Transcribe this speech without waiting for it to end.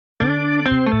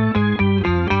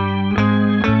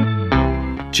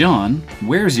John,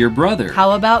 where's your brother?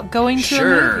 How about going to a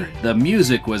movie? Sure, the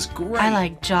music was great. I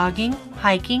like jogging,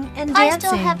 hiking, and I dancing.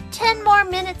 still have 10 more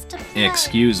minutes to play.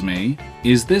 Excuse me,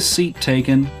 is this seat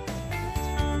taken?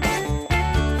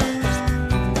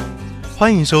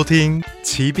 欢迎收听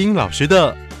齐斌老师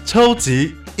的超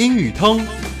级英语通。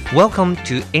Welcome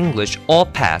to English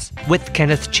All Pass with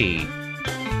Kenneth G.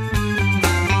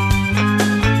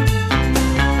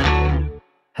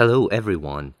 Hello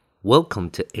everyone. Welcome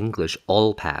to English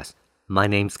All Pass. My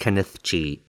name's Kenneth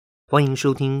G. 欢迎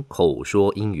收听口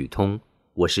说英语通，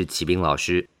我是齐斌老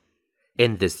师。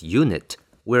In this unit,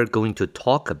 we're going to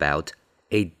talk about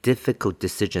a difficult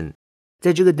decision.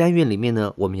 在这个单元里面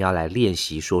呢，我们要来练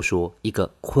习说一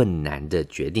个困难的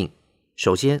决定。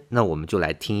首先，那我们就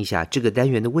来听一下这个单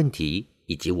元的问题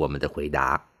以及我们的回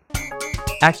答。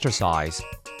Exercise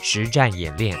实战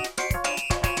演练。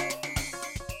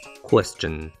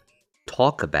Question.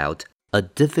 Talk about a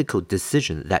difficult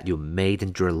decision that you made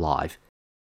in your life.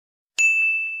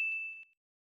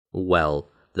 Well,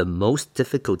 the most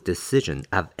difficult decision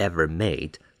I've ever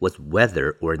made was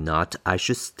whether or not I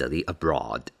should study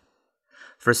abroad.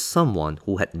 For someone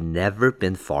who had never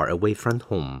been far away from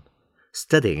home,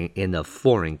 studying in a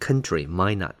foreign country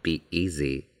might not be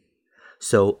easy.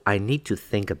 So I need to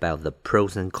think about the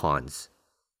pros and cons.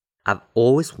 I've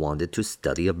always wanted to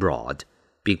study abroad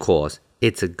because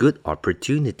it's a good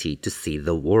opportunity to see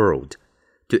the world,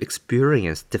 to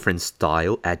experience different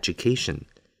style education,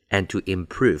 and to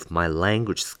improve my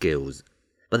language skills.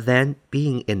 But then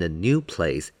being in a new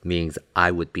place means I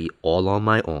would be all on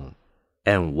my own.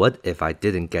 And what if I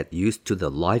didn't get used to the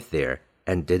life there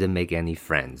and didn't make any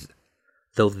friends?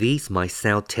 Though these might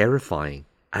sound terrifying,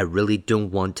 I really don't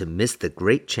want to miss the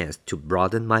great chance to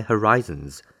broaden my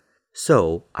horizons.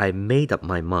 So I made up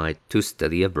my mind to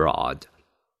study abroad.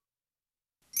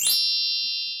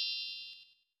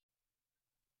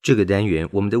 这个单元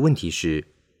我们的问题是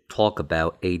Talk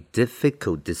about a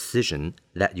difficult decision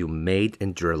that you made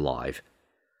in your life.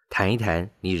 谈一谈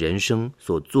你人生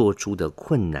所做出的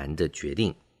困难的决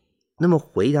定。那么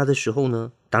回答的时候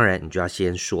呢，当然你就要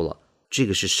先说了这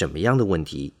个是什么样的问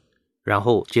题，然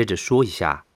后接着说一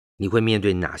下你会面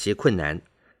对哪些困难，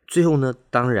最后呢，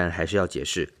当然还是要解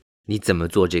释你怎么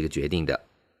做这个决定的。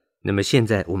那么现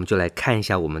在我们就来看一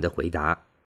下我们的回答。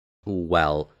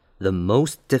Well, the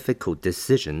most difficult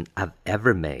decision I've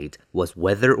ever made was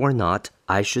whether or not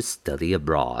I should study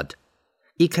abroad.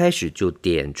 一开始就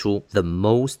点出 the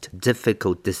most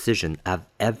difficult decision I've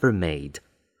ever made.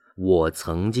 我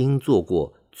曾经做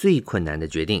过最困难的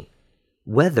决定。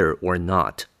Whether or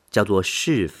not 叫做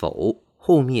是否，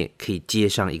后面可以接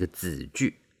上一个子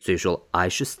句，所以说 I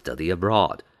should study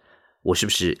abroad. 我是不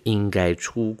是应该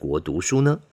出国读书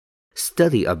呢？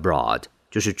 Study abroad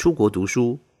就是出国读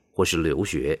书或是留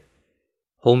学。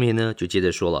后面呢就接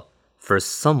着说了 For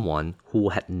someone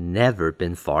who had never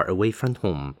been far away from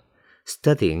home,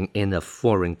 studying in a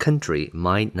foreign country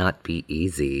might not be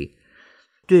easy.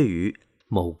 对于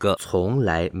某个从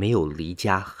来没有离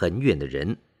家很远的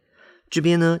人，这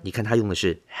边呢你看他用的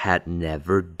是 had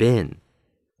never been，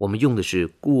 我们用的是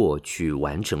过去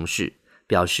完成式，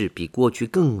表示比过去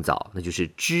更早，那就是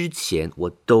之前我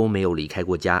都没有离开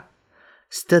过家。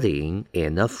Studying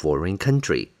in a foreign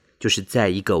country就是在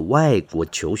一个外国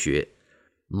求学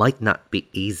might not be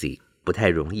easy 不太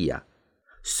容易啊。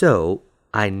 So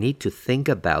I need to think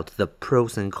about the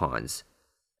pros and cons.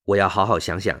 我要好好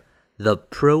想想 the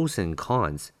pros and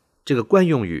cons 这个惯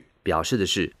用语表示的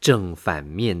是正反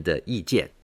面的意见。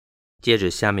接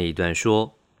着下面一段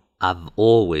说 I've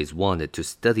always wanted to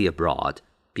study abroad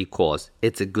because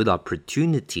it's a good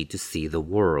opportunity to see the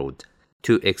world,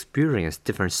 to experience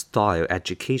different style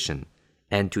education,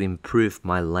 and to improve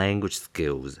my language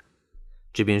skills.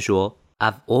 这边说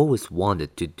I've always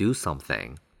wanted to do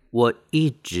something. 我一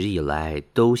直以来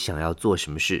都想要做什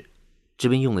么事。这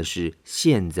边用的是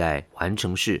现在完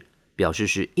成式，表示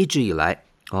是一直以来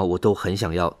我都很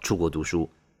想要出国读书。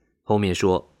后面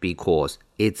说 Because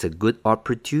it's a good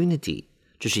opportunity.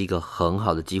 这是一个很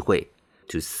好的机会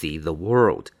To see the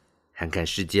world. 看看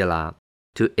世界啦。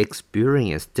To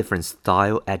experience different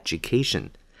style education.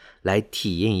 来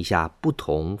体验一下不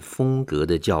同风格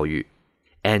的教育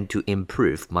and to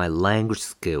improve my language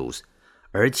skills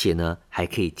而且呢还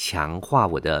可以强化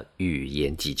我的语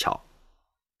言技巧。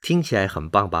听起来很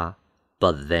棒吧？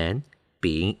 But then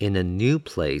being in a new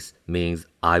place means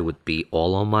I would be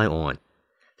all on my own.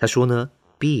 他说呢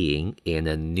being in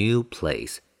a new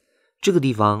place 这个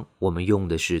地方我们用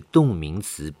的是动名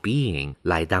词 being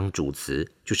来当主词，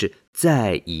就是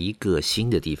在一个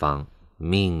新的地方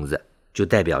means就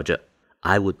代表着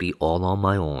I would be all on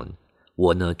my own.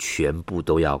 我呢全部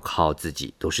都要靠自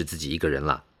己，都是自己一个人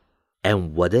了。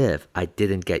And what if I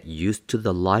didn't get used to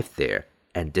the life there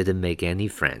and didn't make any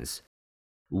friends?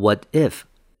 What if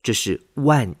这是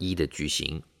万一的句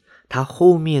型，它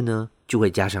后面呢就会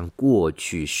加上过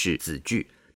去式子句，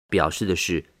表示的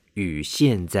是与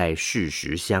现在事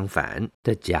实相反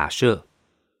的假设。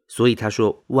所以他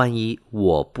说，万一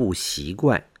我不习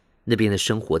惯那边的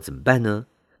生活怎么办呢？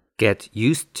 Get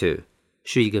used to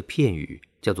是一个片语，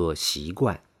叫做习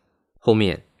惯。后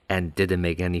面 and didn't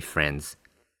make any friends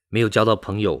没有交到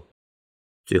朋友。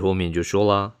最后面就说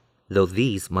了 Though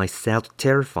these might sound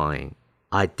terrifying,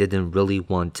 I didn't really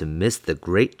want to miss the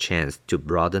great chance to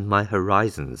broaden my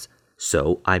horizons,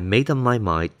 so I made up my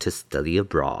mind to study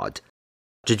abroad.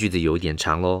 这句子有一点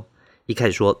长咯，一开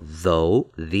始说 Though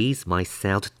these might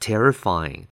sound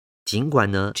terrifying， 尽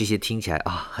管呢这些听起来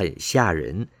很吓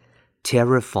人，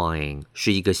 terrifying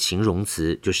是一个形容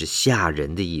词，就是吓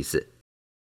人的意思。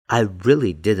I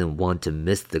really didn't want to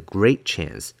miss the great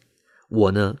chance.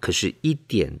 我呢可是一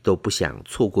点都不想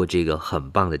错过这个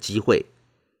很棒的机会。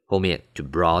后面 to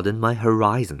broaden my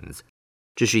horizons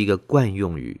这是一个惯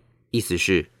用语，意思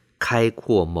是开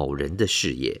阔某人的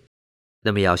视野。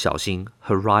那么要小心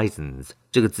horizons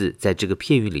这个字在这个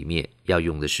片语里面要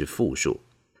用的是复数。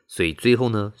所以最后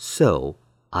呢 So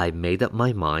I made up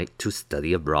my mind to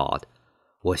study abroad.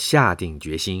 我下定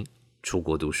决心出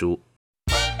国读书。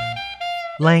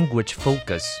Language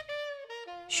focus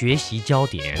学习焦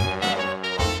点。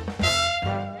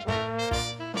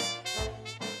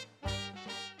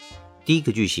第一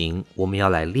个句型我们要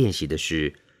来练习的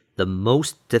是 The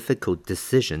most difficult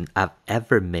decision I've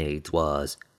ever made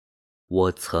was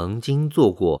我曾经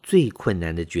做过最困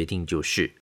难的决定就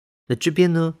是。那这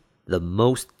边呢 The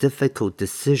most difficult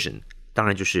decision 当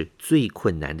然就是最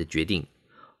困难的决定，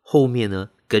后面呢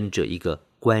跟着一个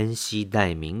关系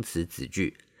代名词子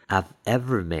句 I've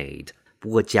ever made。 不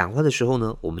过讲话的时候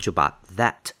呢我们就把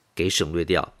that 给省略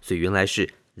掉，所以原来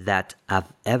是 That I've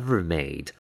ever made，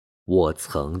我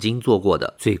曾经做过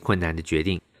的最困难的决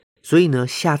定。所以呢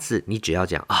下次你只要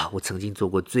讲我曾经做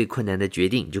过最困难的决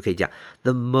定，你就可以讲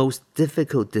The most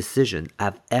difficult decision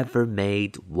I've ever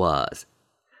made was。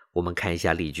 我们看一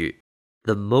下例句。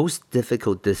 The most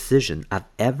difficult decision I've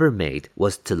ever made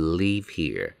was to leave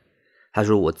here。 他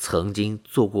说我曾经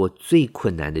做过最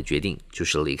困难的决定就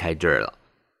是离开这儿了。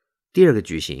第二个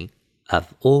句型 I've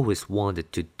always wanted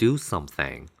to do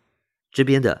something。 这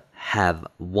边的 have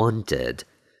wanted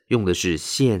用的是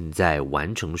现在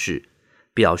完成式，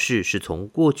表示是从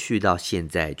过去到现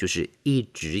在，就是一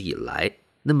直以来。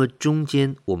那么中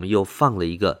间我们又放了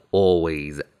一个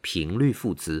always 频率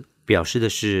副词，表示的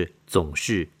是总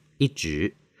是一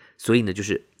直，所以呢就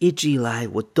是一直以来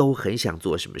我都很想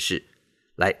做什么事。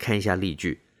来看一下例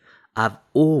句。 I've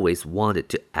always wanted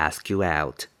to ask you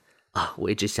out。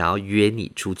 我一直想要约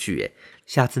你出去耶。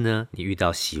下次呢你遇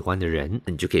到喜欢的人，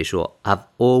你就可以说 I've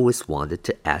always wanted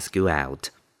to ask you out。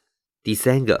第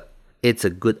三个 It's a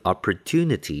good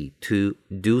opportunity to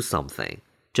do something。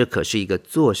 这可是一个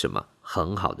做什么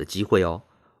很好的机会哦。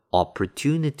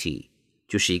 Opportunity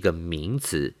就是一个名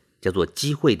词，叫做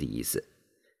机会的意思。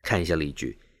看一下例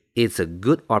句。 It's a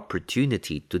good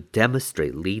opportunity to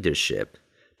demonstrate leadership。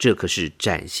 这可是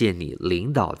展现你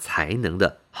领导才能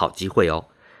的好机会哦。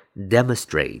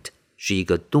 Demonstrate 是一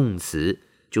个动词，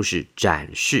就是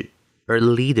展示，而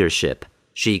leadership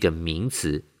是一个名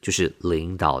词，就是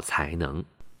领导才能。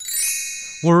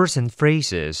 Words and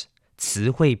phrases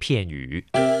词汇片语。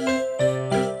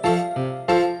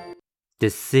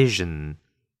Decision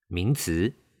名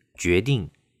词，决定，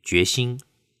决心。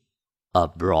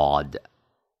Abroad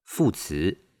副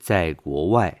词，在国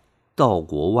外，到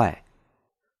国外。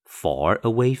Far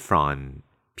away from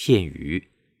片语，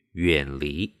远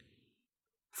离。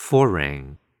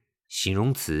Foreign 形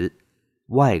容词，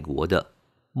外国的，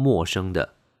陌生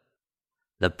的。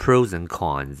The pros and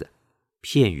cons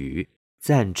片语，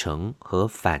赞成和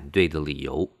反对的理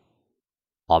由。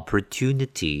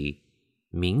Opportunity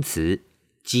名词，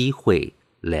机会，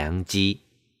良机。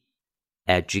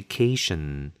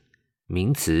Education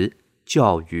名词，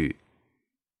教育。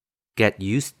Get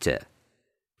used to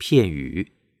片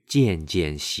语，渐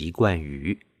渐习惯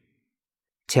于。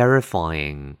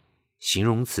Terrifying 形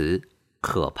容词，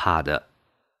可怕的。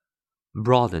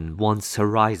Broaden one's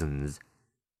horizons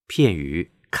片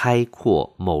语，开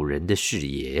阔某人的视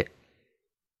野。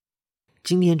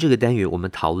今天这个单元我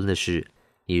们讨论的是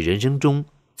你人生中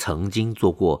曾经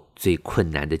做过最困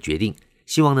难的决定，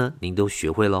希望呢您都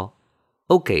学会咯。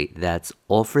Okay, that's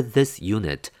all for this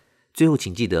unit. 最后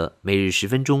请记得每日10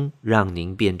分钟，让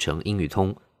您变成英语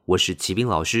通。我是齐斌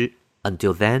老师。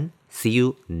Until then, see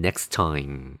you next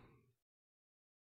time.